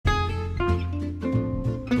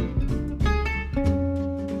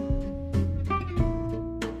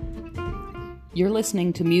You're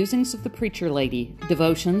listening to Musings of the Preacher Lady,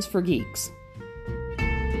 Devotions for Geeks.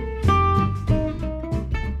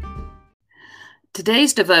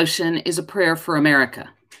 Today's devotion is a prayer for America.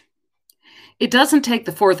 It doesn't take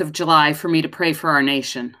the 4th of July for me to pray for our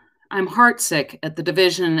nation. I'm heartsick at the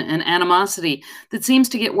division and animosity that seems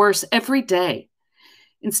to get worse every day.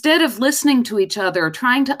 Instead of listening to each other,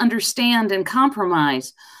 trying to understand and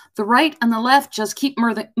compromise, the right and the left just keep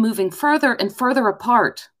moving further and further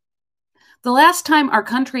apart. The last time our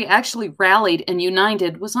country actually rallied and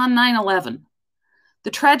united was on 9/11. The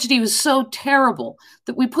tragedy was so terrible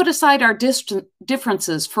that we put aside our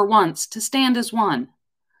differences for once to stand as one.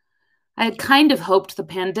 I had kind of hoped the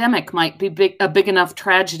pandemic might be a big enough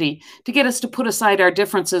tragedy to get us to put aside our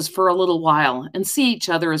differences for a little while and see each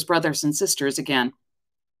other as brothers and sisters again.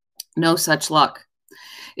 No such luck.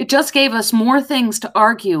 It just gave us more things to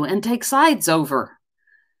argue and take sides over.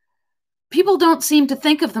 People don't seem to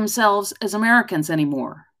think of themselves as Americans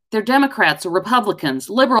anymore. They're Democrats or Republicans,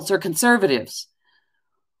 liberals or conservatives.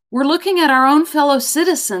 We're looking at our own fellow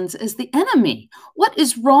citizens as the enemy. What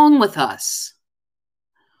is wrong with us?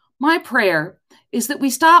 My prayer is that we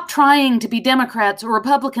stop trying to be Democrats or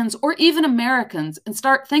Republicans or even Americans and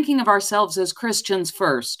start thinking of ourselves as Christians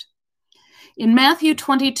first. In Matthew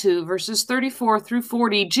 22, verses 34 through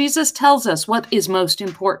 40, Jesus tells us what is most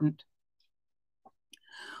important.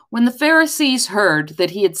 When the Pharisees heard that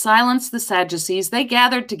he had silenced the Sadducees, they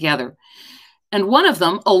gathered together, and one of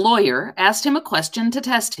them, a lawyer, asked him a question to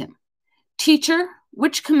test him. "Teacher,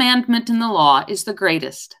 which commandment in the law is the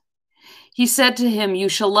greatest?" He said to him, "You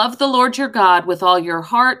shall love the Lord your God with all your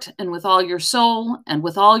heart and with all your soul and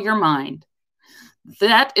with all your mind.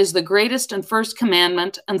 That is the greatest and first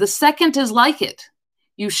commandment, and the second is like it.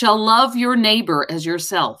 You shall love your neighbor as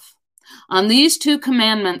yourself. On these two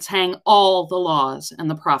commandments hang all the laws and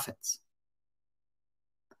the prophets."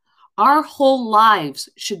 Our whole lives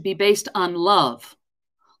should be based on love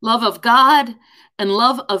of God and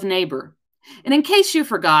love of neighbor. And in case you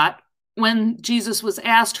forgot, when Jesus was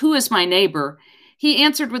asked, "Who is my neighbor?" he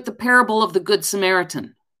answered with the parable of the Good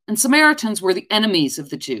Samaritan. And Samaritans were the enemies of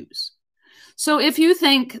the Jews. So if you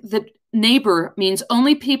think that neighbor means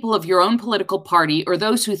only people of your own political party or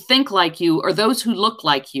those who think like you or those who look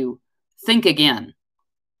like you, think again.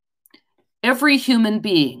 Every human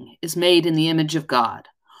being is made in the image of God.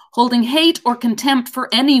 Holding hate or contempt for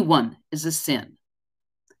anyone is a sin.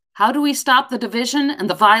 How do we stop the division and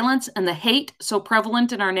the violence and the hate so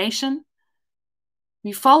prevalent in our nation?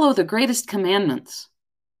 We follow the greatest commandments.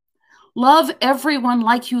 Love everyone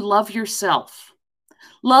like you love yourself.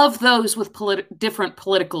 Love those with different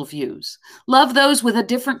political views. Love those with a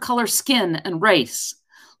different color skin and race.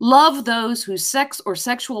 Love those whose sex or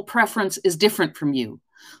sexual preference is different from you.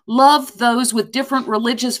 Love those with different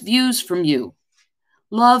religious views from you.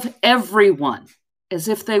 Love everyone as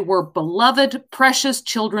if they were beloved, precious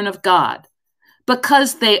children of God,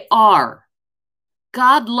 because they are.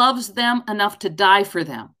 God loves them enough to die for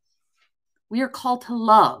them. We are called to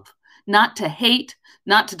love, not to hate,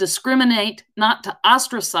 not to discriminate, not to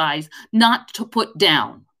ostracize, not to put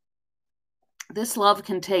down. This love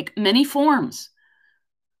can take many forms.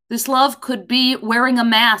 This love could be wearing a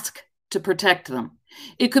mask to protect them.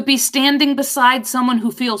 It could be standing beside someone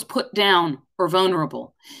who feels put down or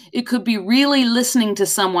vulnerable. It could be really listening to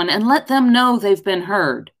someone and let them know they've been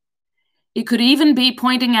heard. It could even be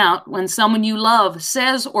pointing out when someone you love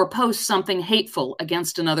says or posts something hateful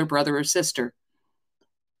against another brother or sister.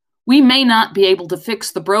 We may not be able to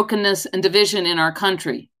fix the brokenness and division in our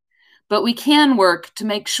country, but we can work to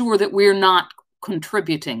make sure that we're not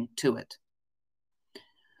contributing to it.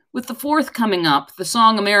 With the 4th coming up, the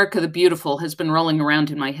song America the Beautiful has been rolling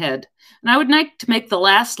around in my head, and I would like to make the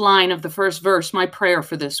last line of the first verse my prayer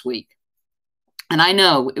for this week. And I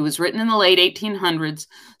know it was written in the late 1800s,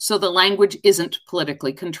 so the language isn't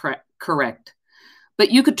politically correct.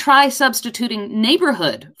 But you could try substituting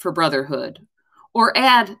neighborhood for brotherhood, or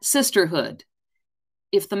add sisterhood,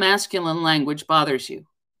 if the masculine language bothers you.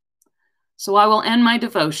 So I will end my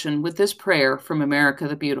devotion with this prayer from America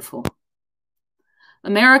the Beautiful.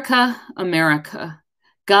 America, America,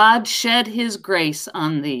 God shed his grace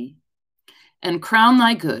on thee, and crown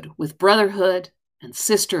thy good with brotherhood and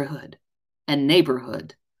sisterhood and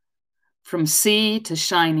neighborhood, from sea to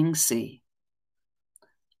shining sea.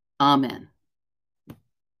 Amen.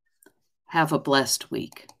 Have a blessed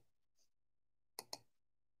week.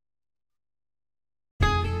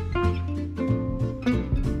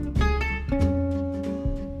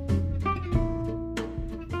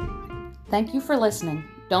 Thank you for listening.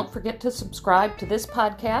 Don't forget to subscribe to this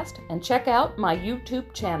podcast and check out my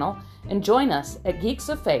YouTube channel and join us at Geeks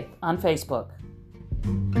of Faith on Facebook.